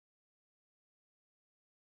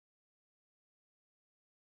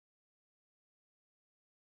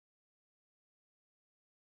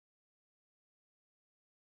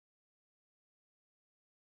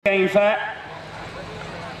Game Fair,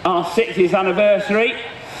 our 60th anniversary.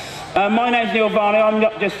 My name's Neil Varney. I'm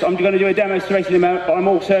going to do a demonstration in a moment, but I'm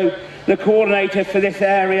also the coordinator for this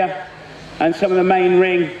area and some of the main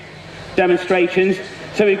ring demonstrations.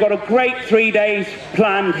 So we've got a great 3 days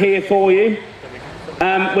planned here for you,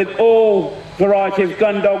 with all variety of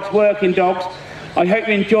gun dogs, working dogs. I hope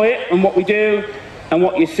you enjoy it and what we do and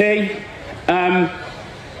what you see.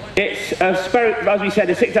 It's, as we said,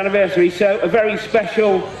 the 6th anniversary, so a very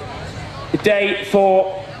special day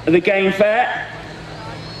for the Game Fair.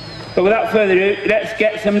 But without further ado, let's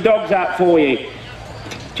get some dogs out for you.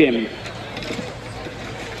 Jim.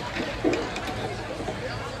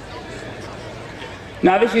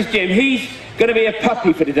 Now this is Jim. He's going to be a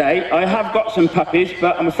puppy for today. I have got some puppies,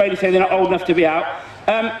 but I'm afraid to say they're not old enough to be out.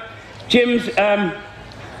 Jim's a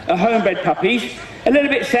homebred puppy. He's a little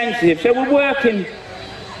bit sensitive, so we're working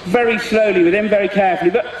very slowly with him, very carefully.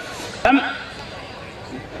 But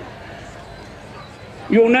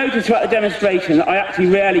you'll notice throughout the demonstration that I actually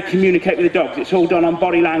rarely communicate with the dogs. It's all done on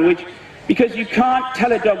body language, because you can't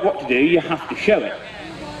tell a dog what to do, you have to show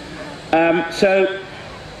it. So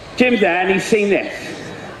Jim's there and he's seen this,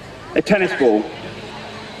 a tennis ball.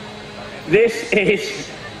 This is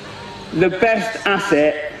the best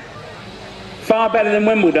asset, far better than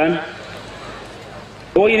Wimbledon.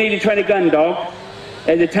 All you need to train a gun dog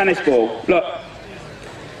is a tennis ball. Look,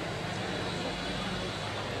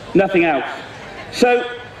 nothing else.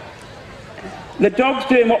 So the dog's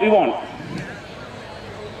doing what we want.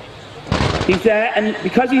 He's there, and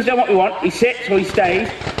because he's done what we want, he sits or he stays,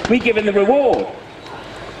 we give him the reward.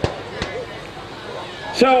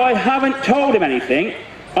 So I haven't told him anything,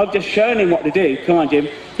 I've just shown him what to do. Come on, Jim.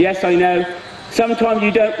 Yes, I know. Sometimes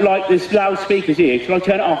you don't like this loudspeakers here. Shall I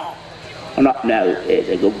turn it off? I'm not. No, it's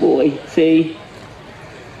a good boy. See?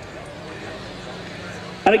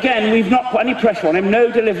 And again, we've not put any pressure on him,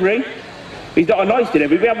 no delivery. He's got a nice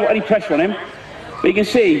delivery, we haven't put any pressure on him. But you can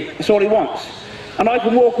see, that's all he wants. And I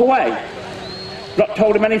can walk away. Not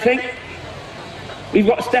told him anything. We've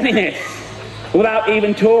got steadiness without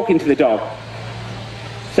even talking to the dog.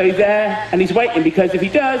 So he's there and he's waiting, because if he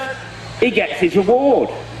does, he gets his reward.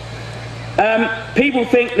 People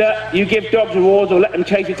think that you give dogs rewards or let them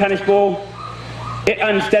chase a tennis ball, it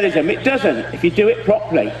unsteadies them. It doesn't, if you do it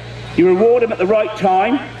properly. You reward him at the right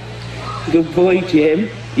time. Good boy, Jim.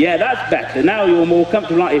 Yeah, that's better. Now you're more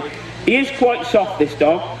comfortable, aren't you? He is quite soft, this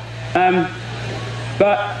dog.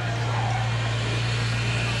 But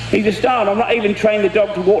he's a star. I'm not even trained the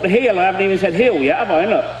dog to walk the heel. I haven't even said heel yet, have I?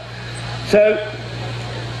 Look. So,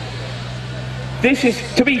 this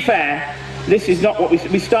is, to be fair, this is not what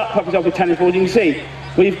we start puppies off with tennis balls. You can see,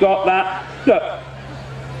 we've got that. Look.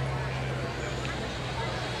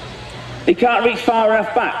 He can't reach far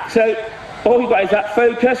enough back. So, all we've got is that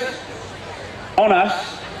focus on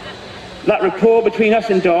us, that rapport between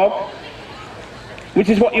us and dog, which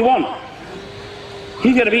is what you want.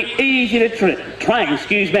 He's going to be easy to train,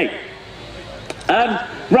 excuse me.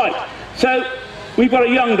 Right, so we've got a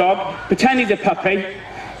young dog, pretend he's a puppy.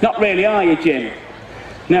 Not really, are you, Jim?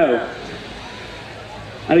 No.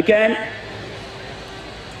 And again,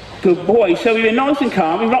 good boy. So we've been nice and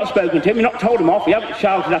calm, we've not spoken to him, we've not told him off, we haven't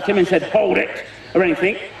shouted at him and said, hold it, or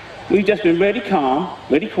anything. We've just been really calm,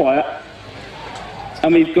 really quiet,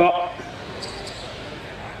 and we've got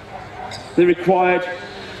the required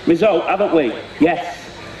result, haven't we? Yes.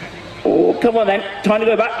 Oh, come on then, time to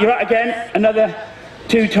go back. You're out again, another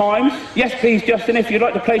 2 times. Yes, please, Justin, if you'd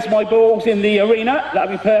like to place my balls in the arena,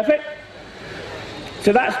 that'd be perfect.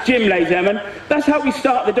 So that's Jim, ladies and gentlemen. That's how we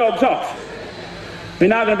start the dogs off. We're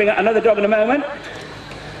now going to bring out another dog in a moment.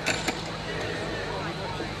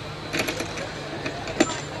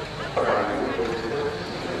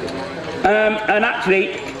 And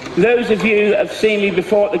actually, those of you that have seen me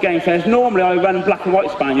before at the Game Fairs, normally I run black and white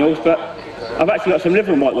spaniels, but I've actually got some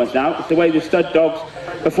liver and white ones now. It's the way the stud dogs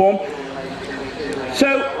perform.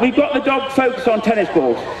 So we've got the dog focused on tennis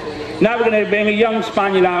balls. Now we're going to bring a young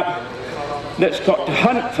spaniel out that's got to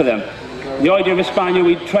hunt for them. The idea of a spaniel,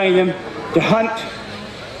 we train them to hunt.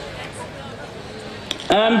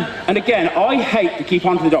 And again, I hate to keep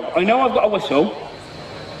on to the dog. I know I've got a whistle,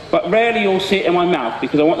 but rarely you'll see it in my mouth,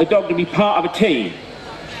 because I want the dog to be part of a team.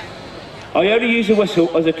 I only use a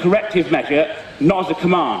whistle as a corrective measure, not as a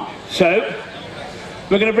command. So,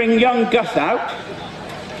 we're going to bring young Gus out.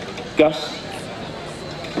 Gus.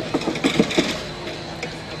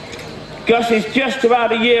 Gus is just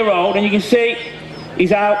about a year old, and you can see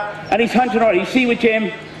he's out, and he's hunting already. You see with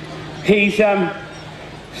Jim, he's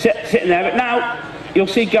sitting there, but now you'll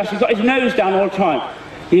see Gus, he's got his nose down all the time.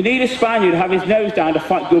 You need a spaniel to have his nose down to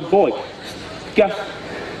fight. Good boy. Gus,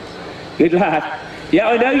 good lad. Yeah,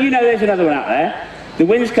 I know you know there's another one out there. The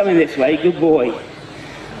wind's coming this way, good boy.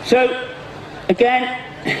 So, again,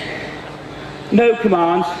 no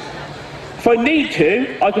commands. If I need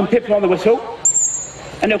to, I can pip him on the whistle,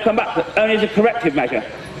 and he'll come back, but only as a corrective measure.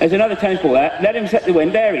 There's another tennis ball there, let him set the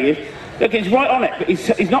wind, there he is. Look, he's right on it, but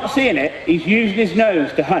he's not seeing it, he's using his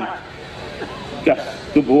nose to hunt. Gus,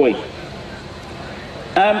 good boy.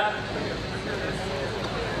 And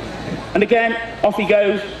again, off he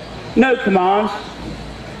goes, no commands,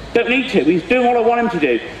 don't need to, he's doing what I want him to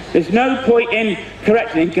do. There's no point in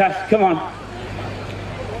correcting him. Gus, come on.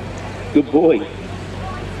 Good boy.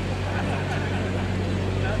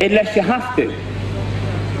 Unless you have to.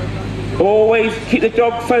 Always keep the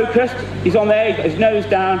dog focused, he's on there, he's got his nose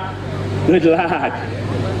down, good lad.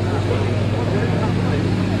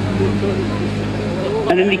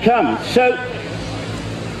 And in he comes. So,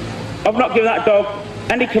 I've not given that dog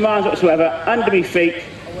any commands whatsoever, under my feet,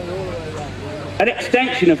 an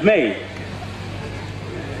extension of me.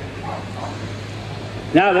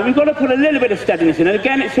 Now then, we've got to put a little bit of steadiness in, and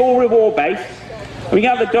again it's all reward based. We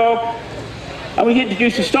have the dog, and we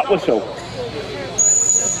introduce a stop whistle.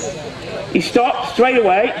 He stops straight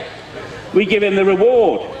away, we give him the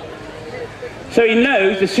reward. So he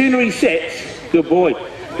knows the sooner he sits, good boy,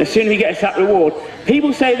 the sooner he gets that reward.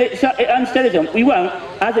 People say that it unsteadies him. We won't.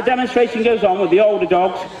 As the demonstration goes on with the older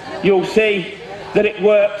dogs, you'll see that it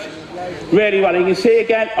worked really well. You can see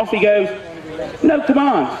again, off he goes, no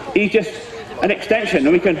commands. He's just an extension,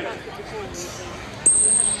 and we can,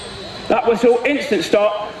 that whistle, instant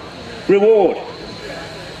stop, reward.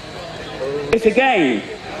 It's a game,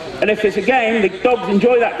 and if it's a game, the dogs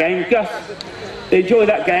enjoy that game. Gus, they enjoy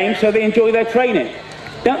that game, so they enjoy their training,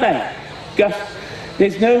 don't they? Gus,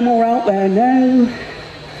 there's no more out there, no.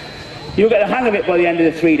 You'll get the hang of it by the end of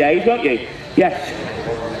the 3 days, won't you? Yes.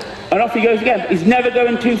 And off he goes again. He's never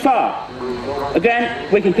going too far. Again,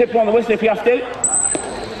 we can pip him on the whistle if we have to,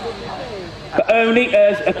 but only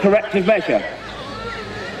as a corrective measure.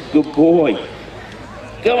 Good boy.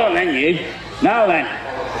 Go on then, you. Now then.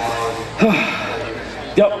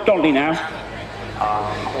 Dolly now.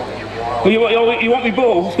 Well, you want me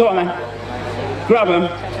balls? Go on then. Grab them.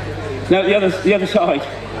 No, the other side.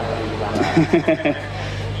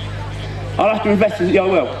 I'll have to invest in it. Yeah, I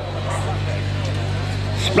will.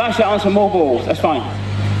 Splash that on some more balls. That's fine.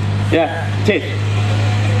 Yeah, it is.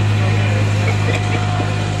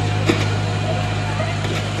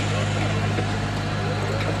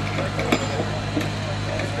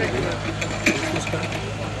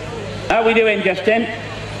 How are we doing, Justin?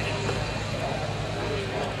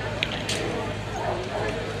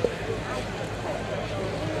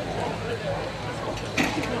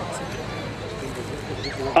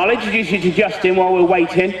 I'll introduce you to Justin while we're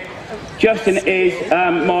waiting. Justin is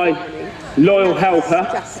my loyal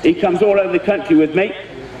helper. He comes all over the country with me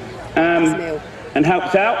and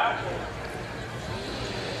helps out.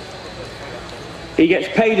 He gets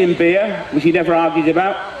paid in beer, which he never argues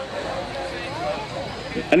about.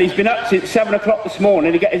 And he's been up since 7 o'clock this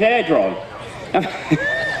morning to get his hair dry.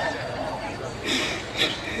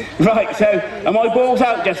 Right, so are my balls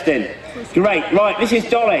out, Justin? Great, right, this is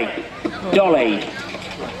Dolly. Dolly.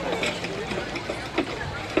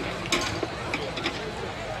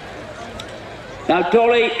 Now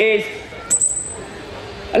Dolly is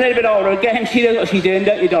a little bit older. Again, she knows what she's doing,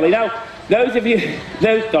 don't you, Dolly? Now, those of you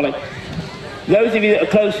that are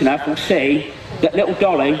close enough will see that little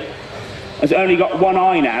Dolly has only got one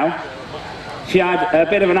eye now. She had a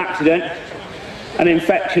bit of an accident, an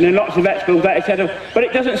infection, and lots of vets will vet etc. But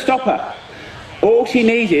it doesn't stop her. All she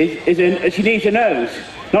needs she needs a nose,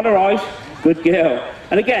 not her eyes. Good girl.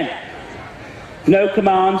 And again, no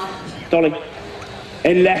commands, Dolly,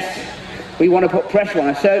 unless we want to put pressure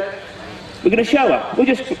on her. So we're going to show her.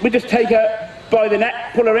 We just take her by the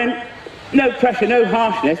neck, pull her in. No pressure, no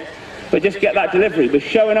harshness, but just get that delivery. We're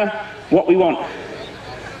showing her what we want.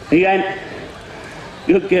 Again,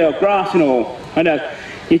 good girl, grass and all. I know.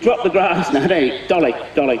 You drop the grass now, don't you? Dolly,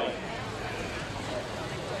 Dolly.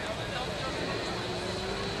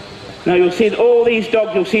 Now you'll see that all these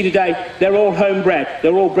dogs you'll see today, they're all homebred.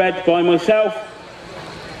 They're all bred by myself.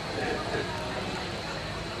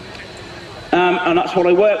 And that's what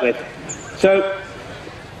I work with. So,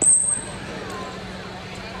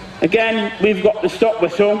 again, we've got the stop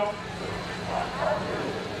whistle.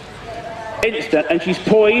 Instant, and she's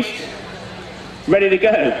poised, ready to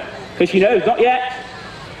go. Because she knows, not yet.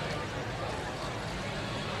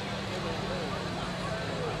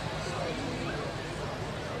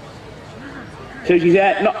 So she's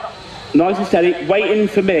there, not nice and steady, waiting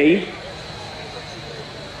for me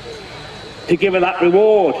to give her that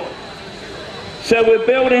reward. So we're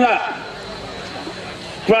building up.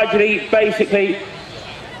 gradually, basically,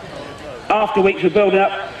 after weeks we're building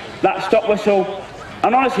up that stop whistle,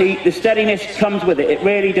 and honestly, the steadiness comes with it, it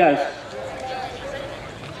really does.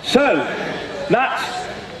 So,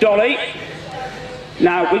 that's Dolly.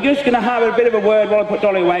 Now, we're just going to have a bit of a word while I put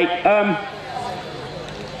Dolly away.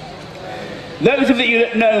 Those of you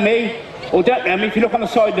that know me, or don't know me, if you look on the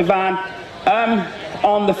side of the van,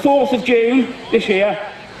 on the 4th of June this year,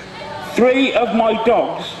 3 of my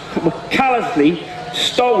dogs were callously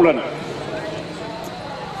stolen.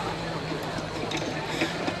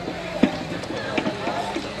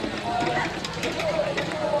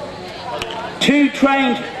 Two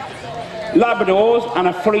trained Labradors and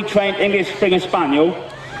a fully trained English Springer Spaniel.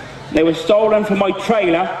 They were stolen from my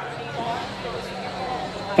trailer.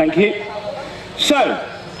 Thank you. So,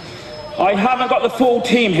 I haven't got the full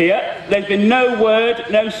team here. There's been no word,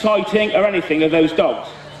 no sighting or anything of those dogs.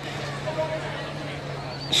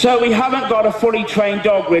 So we haven't got a fully trained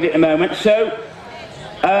dog really at the moment. So,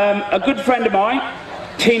 a good friend of mine,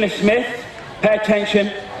 Tina Smith, pay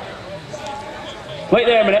attention. Wait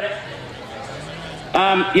there a minute.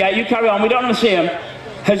 Yeah, you carry on, we don't want to see him,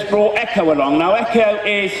 has brought Echo along. Now, Echo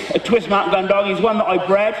is a Twistmount Gundog, he's one that I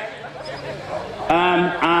bred.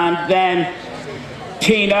 And then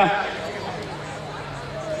Tina,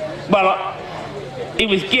 well, he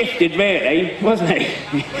was gifted really, wasn't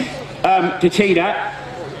he, to Tina.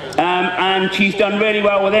 And she's done really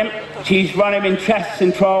well with him. She's run him in tests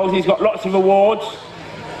and trials, he's got lots of awards.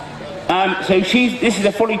 So this is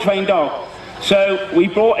a fully trained dog. So we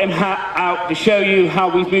brought him out to show you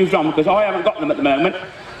how we've moved on, because I haven't got them at the moment.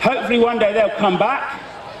 Hopefully one day they'll come back.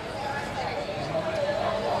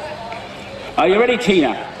 Are you ready,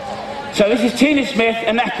 Tina? So this is Tina Smith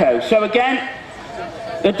and Echo. So again,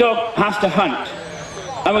 the dog has to hunt.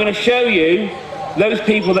 And we're going to show you those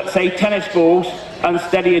people that say tennis balls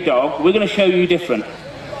unsteady a dog. We're going to show you different.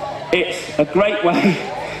 It's a great way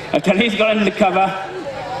of telling you he's got under the cover.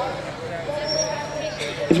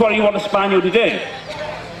 It's what you want a spaniel to do.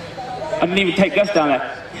 I didn't even take Gus down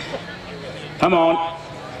there. Come on.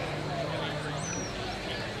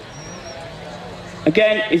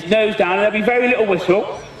 Again, his nose down, and there'll be very little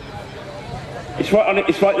whistle. It's right on it,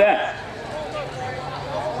 it's right there.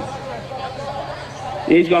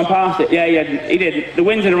 He's gone past it. Yeah, he did. The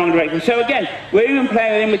wind's in the wrong direction. So again, we're even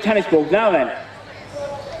playing with him with tennis balls. Now then.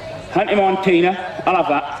 Hunt him on, Tina. I'll have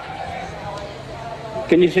that.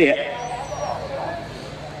 Can you see it?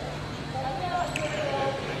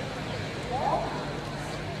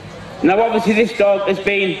 Now obviously this dog has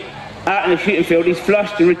been out in the shooting field, he's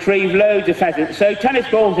flushed and retrieved loads of pheasants, so tennis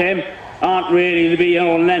balls to him aren't really the be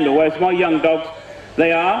all and end all, whereas my young dogs,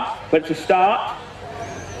 they are, but it's a start.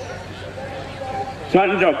 So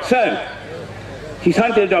hunting the dog. So, he's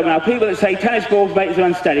hunting the dog now. People that say tennis balls make it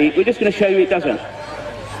unsteady, we're just going to show you it doesn't.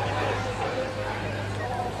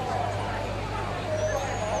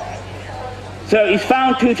 So he's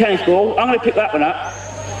found 2 tennis balls, I'm going to pick that one up.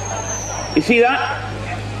 You see that?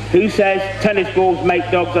 Who says tennis balls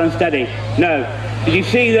make dogs unsteady? No. Did you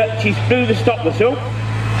see that she blew the stop whistle?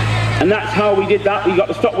 And that's how we did that. We got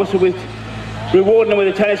the stop whistle with rewarding him with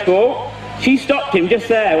a tennis ball. She stopped him just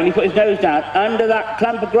there when he put his nose down, under that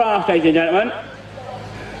clump of grass, ladies and gentlemen.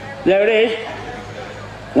 There it is.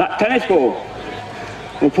 That tennis ball.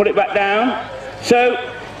 We'll put it back down. So,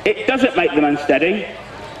 it doesn't make them unsteady.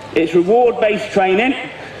 It's reward-based training.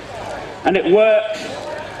 And it works.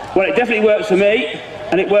 Well, it definitely works for me.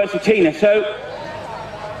 And it works for Tina. So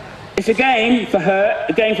it's a game for her,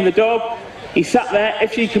 a game for the dog. He sat there,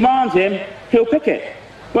 if she commands him, he'll pick it.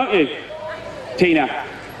 Won't you, Tina?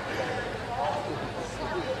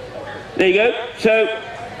 There you go. So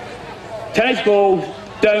tennis balls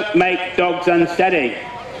don't make dogs unsteady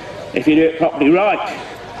if you do it properly. Right.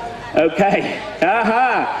 Okay.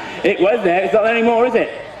 Aha! It was there. It's not there anymore, is it?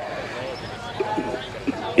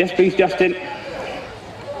 Yes, please, Justin.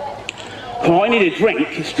 Oh, I need a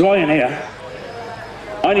drink. It's dry in here.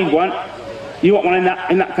 I need one. You want one in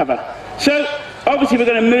that cover. So, obviously we're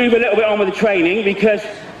going to move a little bit on with the training because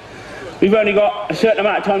we've only got a certain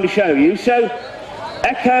amount of time to show you. So,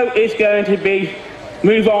 Echo is going to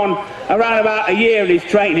move on around about a year of his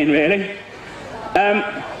training, really.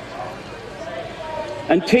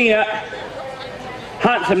 And Tina,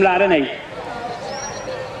 handsome lad, isn't he?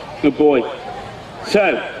 Good boy.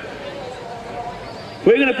 So,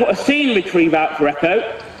 we're going to put a scene retrieve out for Echo.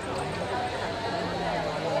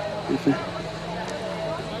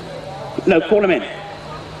 No, call him in.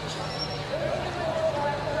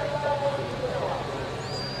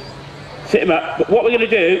 Sit him up. But what we're going to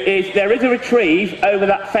do is, there is a retrieve over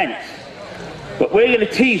that fence. But we're going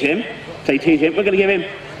to tease him, we're going to give him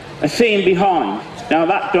a scene behind. Now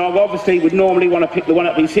that dog obviously would normally want to pick the one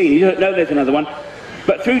up he's seen. He doesn't know there's another one.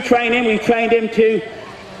 But through training, we've trained him to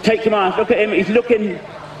take commands. Look at him, he's looking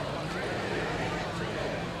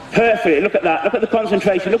perfectly. Look at that, look at the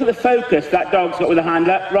concentration, look at the focus that dog's got with the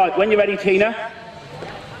handler. Right, when you're ready, Tina,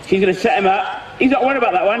 she's going to set him up. He's not worried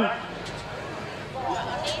about that one.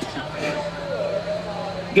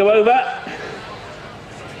 Go over.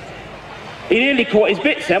 He nearly caught his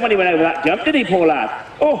bits then when he went over that jump, did he, poor lad?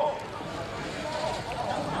 Oh!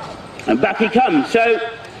 And back he comes. So,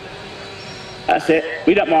 that's it.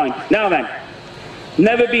 We don't mind. Now then,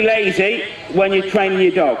 never be lazy when you're training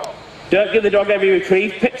your dog. Don't give the dog every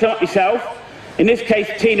retrieve. Pick them up yourself. In this case,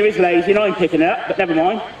 Tina is lazy and I'm picking it up, but never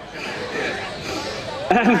mind.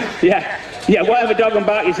 Yeah, whatever dog and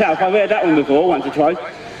bark yourself. I've heard that one before, once or twice.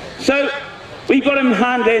 So, we've got him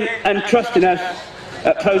handling and trusting us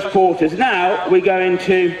at close quarters. Now we go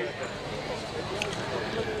into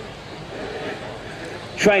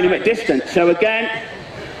train him at distance. So again,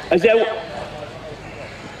 as though,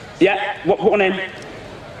 yeah, put one in.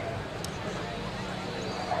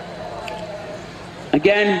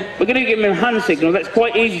 Again, we're going to give him a hand signal. That's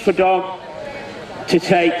quite easy for a dog to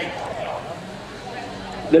take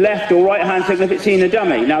the left or right hand signal if it's seen the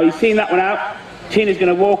dummy. Now he's seen that one out. Tina's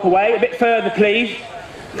going to walk away. A bit further, please.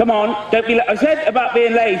 Come on, don't be. I said about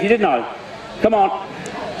being lazy, didn't I? Come on.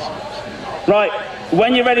 Right,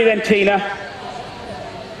 when you're ready then, Tina.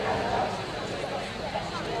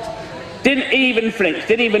 Didn't even flinch,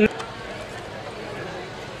 didn't even.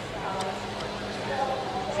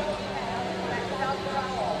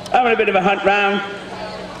 Having a bit of a hunt round.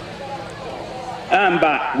 And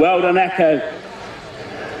back. Well done, Echo.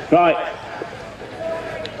 Right.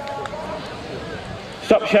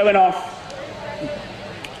 Stop showing off.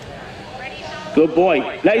 Good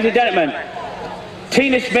boy. Ladies and gentlemen,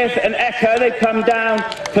 Tina Smith and Echo, they've come down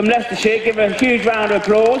from Leicestershire. Give her a huge round of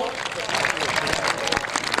applause.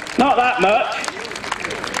 Not that much.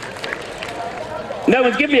 No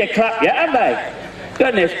one's given me a clap yet, have they?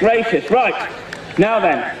 Goodness gracious. Right. Now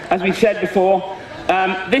then, as we said before,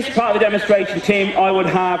 this part of the demonstration team, I would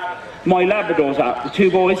have my Labradors out. The two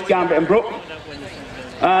boys, Gambit and Brooke.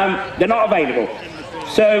 They're not available.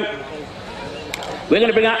 So, we're going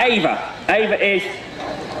to bring out Ava. Ava is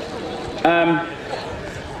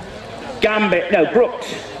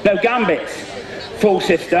Gambit's full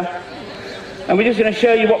sister. And we're just going to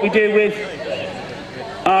show you what we do with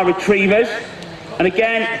our retrievers. And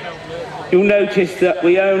again, you'll notice that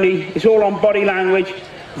it's all on body language,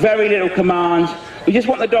 very little commands. We just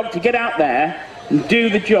want the dog to get out there and do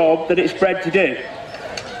the job that it's bred to do.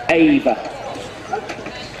 Ava.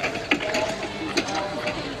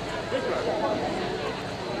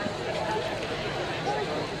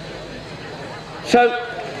 So,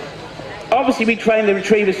 obviously we train the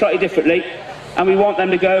retrievers slightly differently, and we want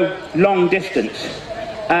them to go long distance.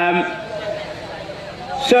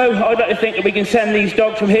 So, I'd like to think that we can send these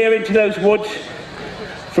dogs from here into those woods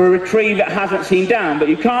for a retrieve that hasn't seen down, but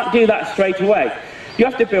you can't do that straight away. You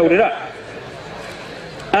have to build it up.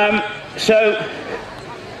 So,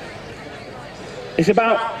 it's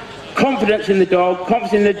about confidence in the dog,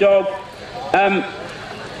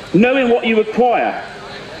 knowing what you require.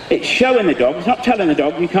 It's showing the dog, it's not telling the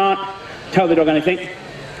dog. You can't tell the dog anything.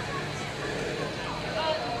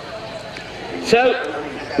 So,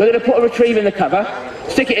 we're going to put a retrieve in the cover.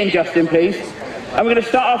 Stick it in, Justin, please. And we're going to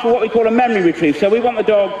start off with what we call a memory retrieve. So we want the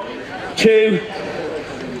dog to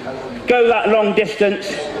go that long distance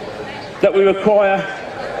that we require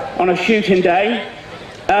on a shooting day.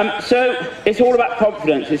 So it's all about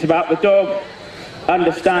confidence. It's about the dog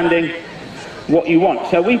understanding what you want.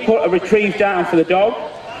 So we put a retrieve down for the dog.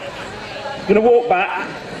 We're going to walk back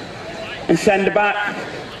and send her back.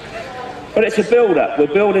 But it's a build-up. We're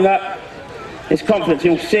building up his confidence.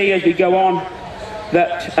 You'll see as we go on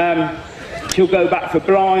that she'll go back for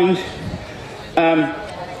blinds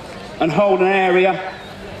and hold an area.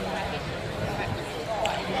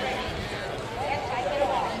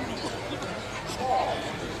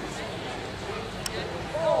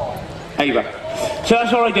 Ava. So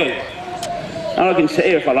that's all I do. And I can sit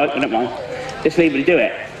here if I like, I don't mind. Just leave her to do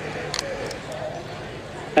it.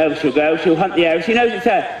 Over she'll go, she'll hunt the area. She knows it's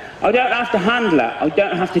there. I don't have to handle her. I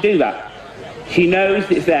don't have to do that. She knows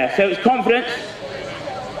it's there. So it's confidence.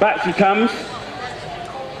 Back she comes.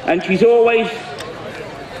 And she's always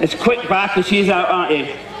as quick back as she is out, aren't you?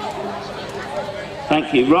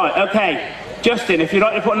 Thank you. Right, okay. Justin, if you'd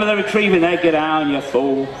like to put another retrieve in there, get down, you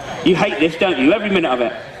fool. You hate this, don't you? Every minute of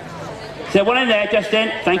it. So one in there,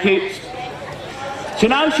 Justin. Thank you. So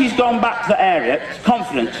now she's gone back to the area. It's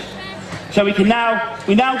confidence. So we now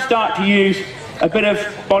start to use a bit of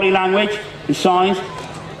body language. and signs,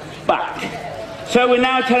 back. So we're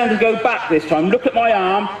now telling her to go back this time. Look at my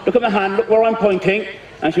arm, look at my hand, look where I'm pointing,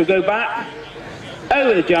 and she'll go back,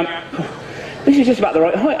 over the jump. This is just about the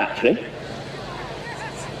right height, actually.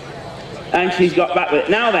 And she's got back with it.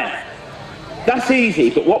 Now then, that's easy,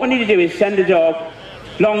 but what we need to do is send the dog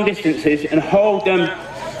long distances and hold them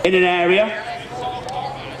in an area.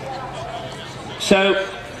 So,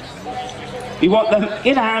 you want them,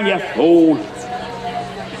 get down, you fool.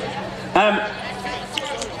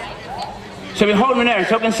 So we hold them in an area,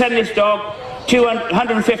 so I can send this dog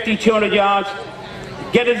 150, 200 yards,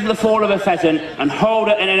 get her to the fall of a pheasant and hold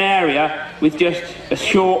her in an area with just a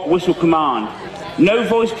short whistle command. No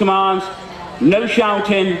voice commands, no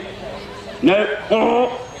shouting,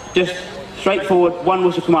 no, just straightforward one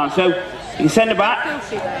whistle command. So you can send her back,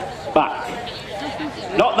 back.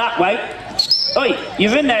 Not that way. Oi,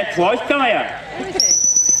 you've been there twice, come here.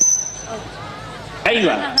 There you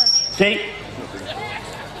are. See?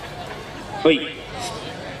 Oi.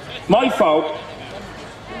 My fault.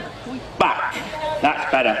 Back.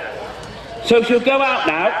 That's better. So she'll go out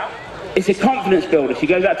now. It's a confidence builder. She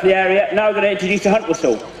goes out to the area. Now we're going to introduce the hunt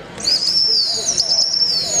whistle.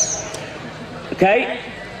 Okay?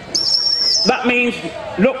 That means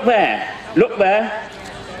look there. Look there.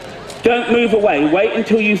 Don't move away. Wait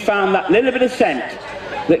until you've found that little bit of scent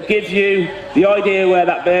that gives you the idea where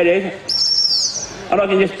that bird is. And I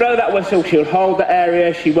can just blow that whistle. She'll hold the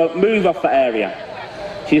area. She won't move off the area.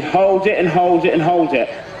 She holds it and holds it and holds it.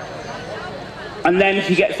 And then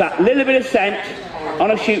she gets that little bit of scent on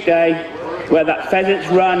a shoot day where that pheasant's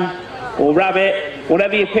run or rabbit,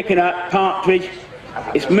 whatever you're picking up, partridge,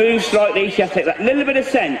 it's moved slightly. She has to take that little bit of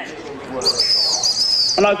scent.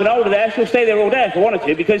 And I can hold her there. She'll stay there all day if I wanted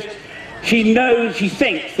to, because she knows, she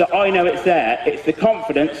thinks that I know it's there. It's the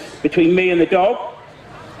confidence between me and the dog.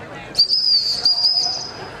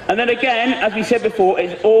 And then again, as we said before,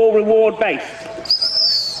 it's all reward based.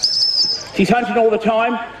 She's hunting all the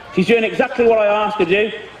time. She's doing exactly what I asked her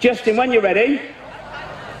to do. Justin, when you're ready,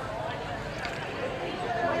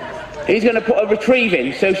 he's going to put a retrieve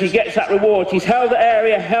in so she gets that reward. She's held the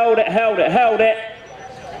area, held it, held it, held it.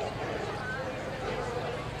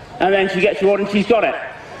 And then she gets reward and she's got it.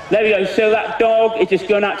 There we go. So that dog is just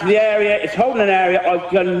going out to the area. It's holding an area.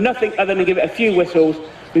 I've done nothing other than give it a few whistles.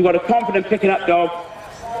 We've got a confident picking up dog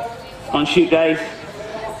on shoot days.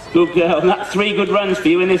 Good girl. And that's 3 good runs for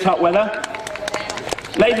you in this hot weather.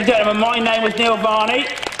 Ladies and gentlemen, my name was Neil Varney.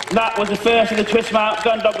 That was the first of the Twistmount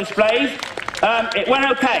Gundog displays. It went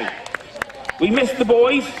okay. We missed the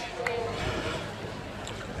boys.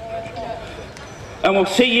 And we'll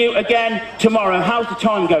see you again tomorrow. How's the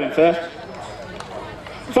time going first?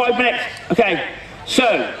 5 minutes. Okay. So,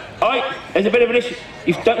 there's a bit of an issue.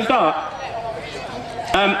 You don't start.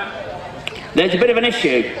 There's a bit of an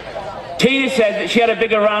issue. Tina said that she had a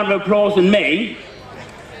bigger round of applause than me.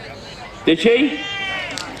 Did she?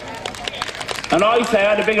 And I say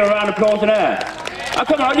I had a bigger round of applause than her. Oh,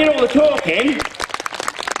 come on, I did all the talking.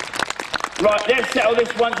 Right, let's settle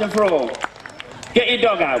this once and for all. Get your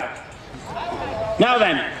dog out. Now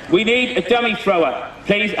then, we need a dummy thrower.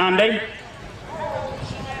 Please, Andy.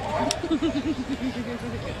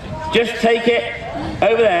 Just take it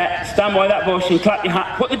over there, stand by that bush and clap your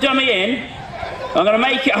hat. Put the dummy in. I'm going to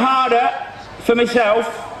make it harder for myself.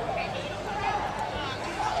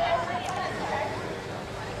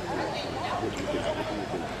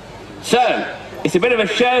 So, it's a bit of a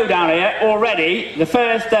show down here already, the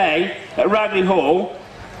first day at Ragley Hall,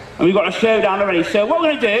 and we've got a show down already. So what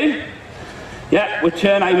we're going to do, we'll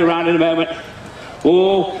turn Ava around in a moment.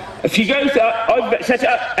 Oh, if she goes up, I've set it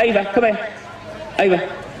up. Ava, come here. Ava.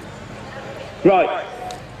 Right.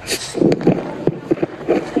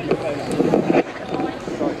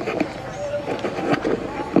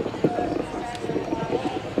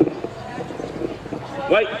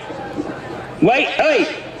 Wait, hey!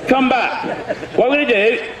 Come back. What we're going to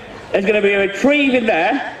do, there's going to be a retrieve in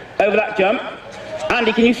there, over that jump.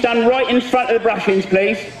 Andy, can you stand right in front of the brushings,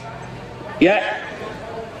 please? Yeah.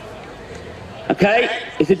 Okay,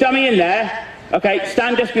 it's a dummy in there. Okay,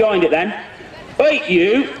 stand just behind it then. Wait,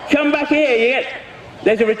 you, come back here.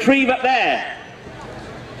 There's a retrieve up there.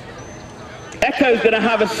 Echo's going to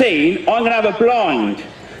have a scene, I'm going to have a blind.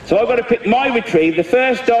 So I've got to pick my retrieve, the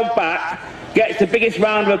first dog back gets the biggest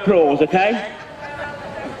round of applause, okay?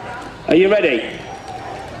 Are you ready?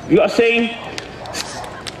 You got a scene?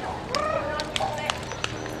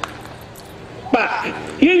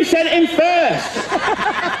 Back. You sent him first.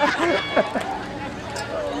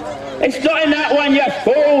 It's not in that one, you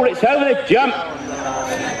fool. It's over the jump.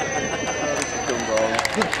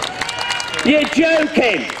 You're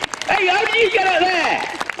joking. Hey, how did you get up there?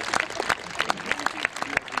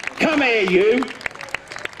 come here, you.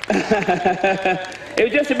 It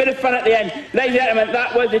was just a bit of fun at the end. Ladies and gentlemen,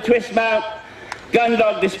 that was the Twistmount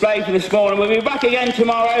Gundog display for this morning. We'll be back again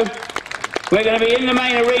tomorrow. We're going to be in the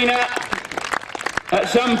main arena at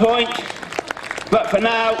some point. But for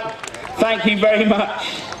now, thank you very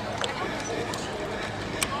much.